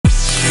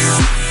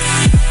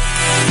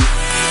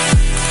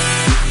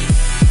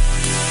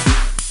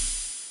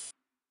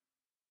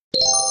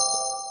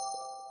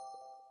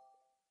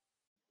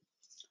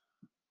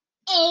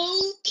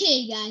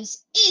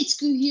guys, it's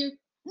Goo here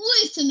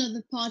with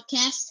another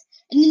podcast.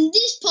 And in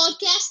this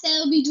podcast,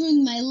 I'll be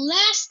doing my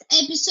last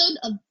episode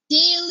of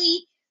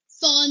Daily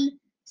Fun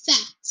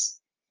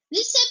Facts.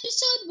 This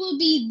episode will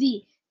be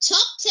the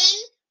top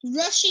 10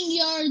 rushing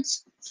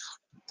yards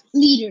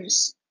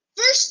leaders.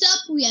 First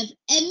up, we have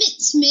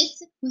Emmitt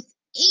Smith with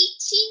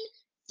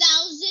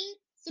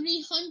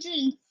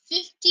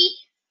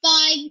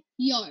 18,355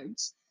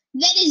 yards.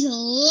 That is a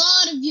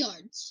lot of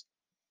yards.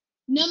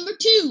 Number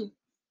 2,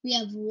 we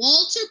have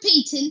Walter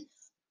Payton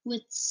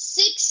with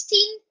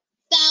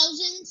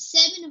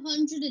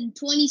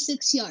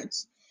 16,726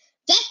 yards.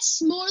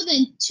 That's more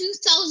than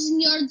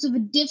 2,000 yards of a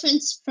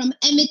difference from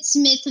Emmitt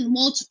Smith and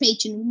Walter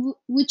Payton,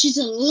 which is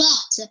a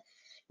lot.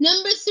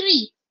 Number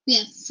 3, we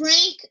have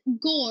Frank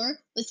Gore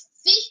with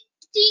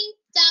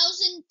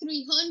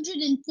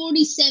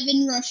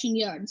 15,347 rushing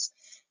yards.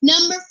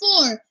 Number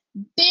 4,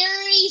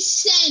 Barry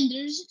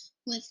Sanders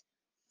with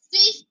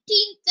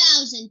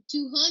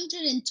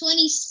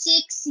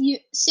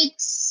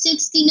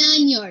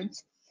 15,269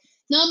 yards.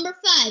 Number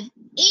 5,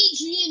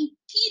 Adrian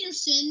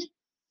Peterson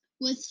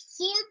with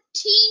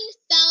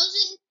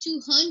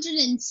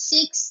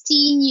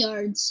 14,216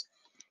 yards.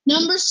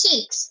 Number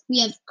 6, we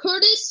have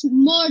Curtis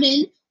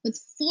Martin with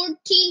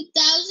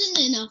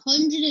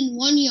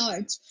 14,101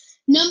 yards.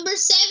 Number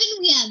 7,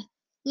 we have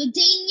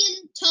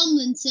LaDainian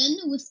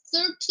Tomlinson with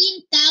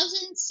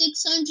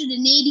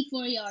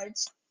 13,684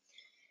 yards.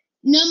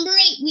 Number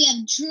 8, we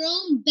have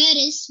Jerome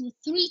Bettis with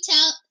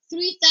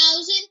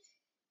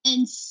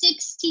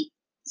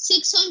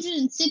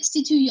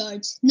 3,662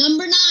 yards.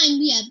 Number 9,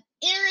 we have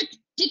Eric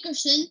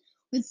Dickerson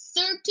with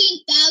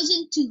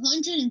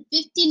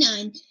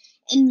 13,259.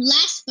 And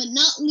last but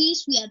not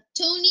least, we have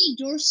Tony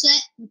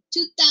Dorsett with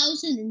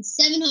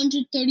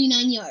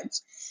 2,739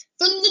 yards.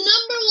 From the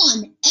number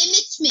 1,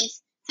 Emmitt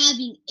Smith,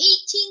 having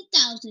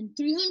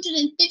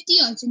 18,350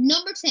 yards. And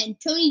number 10,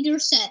 Tony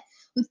Dorsett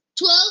with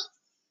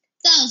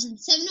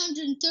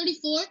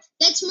 12,734.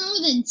 That's more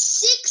than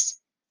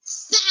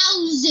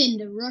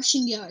 6,000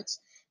 rushing yards.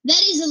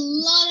 That is a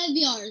lot of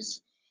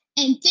yards.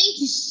 And thank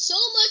you so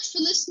much for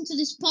listening to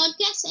this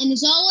podcast. And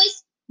as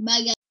always,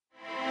 bye guys.